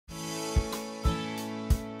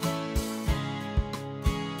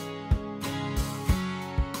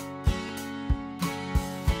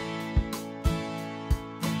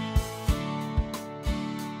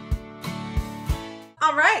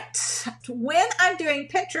All right. When I'm doing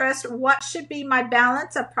Pinterest, what should be my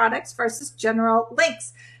balance of products versus general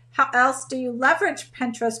links? How else do you leverage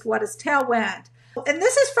Pinterest? What is Tailwind? And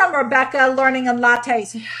this is from Rebecca, Learning and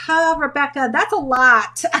Lattes. Oh, Rebecca, that's a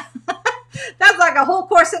lot. That's like a whole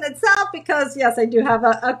course in itself because, yes, I do have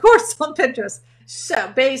a course on Pinterest.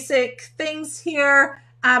 So basic things here,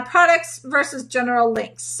 products versus general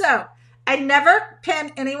links. So I never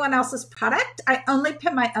pin anyone else's product. I only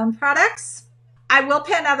pin my own products. I will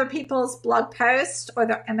pin other people's blog posts or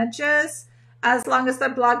their images as long as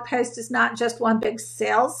their blog post is not just one big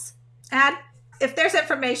sales ad. If there's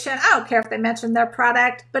information, I don't care if they mention their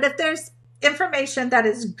product, but if there's information that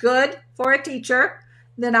is good for a teacher,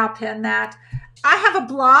 then I'll pin that. I have a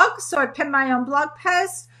blog, so I pin my own blog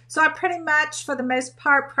posts. So I pretty much, for the most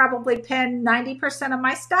part, probably pin 90% of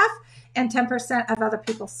my stuff and 10% of other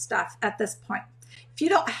people's stuff at this point. If you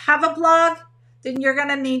don't have a blog, then you're going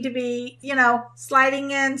to need to be, sliding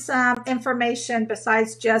in some information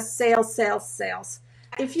besides just sales, sales, sales.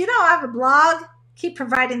 If you don't have a blog, keep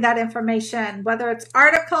providing that information, whether it's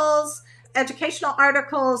articles, educational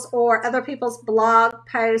articles, or other people's blog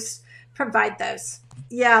posts, provide those.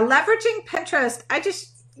 Yeah, leveraging Pinterest, I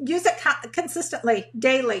just use it consistently,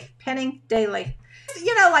 daily, pinning daily.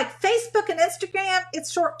 Like Facebook and Instagram,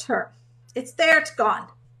 it's short term. It's there, it's gone.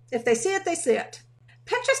 If they see it, they see it.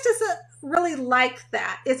 Pinterest isn't really like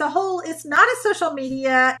that. It's not a social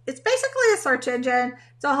media. It's basically a search engine.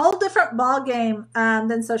 It's a whole different ball game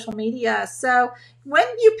than social media. So when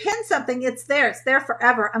you pin something, it's there. It's there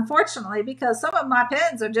forever, unfortunately, because some of my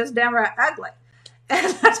pins are just downright ugly.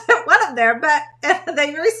 And I don't want them there, but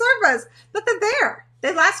they reserve us. But they're there.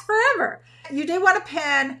 They last forever. You do want to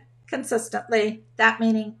pin consistently, that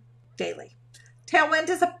meaning daily. Tailwind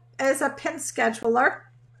is a pin scheduler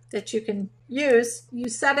that you can use. You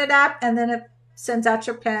set it up and then it sends out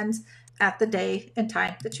your pins at the day and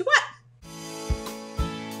time that you want.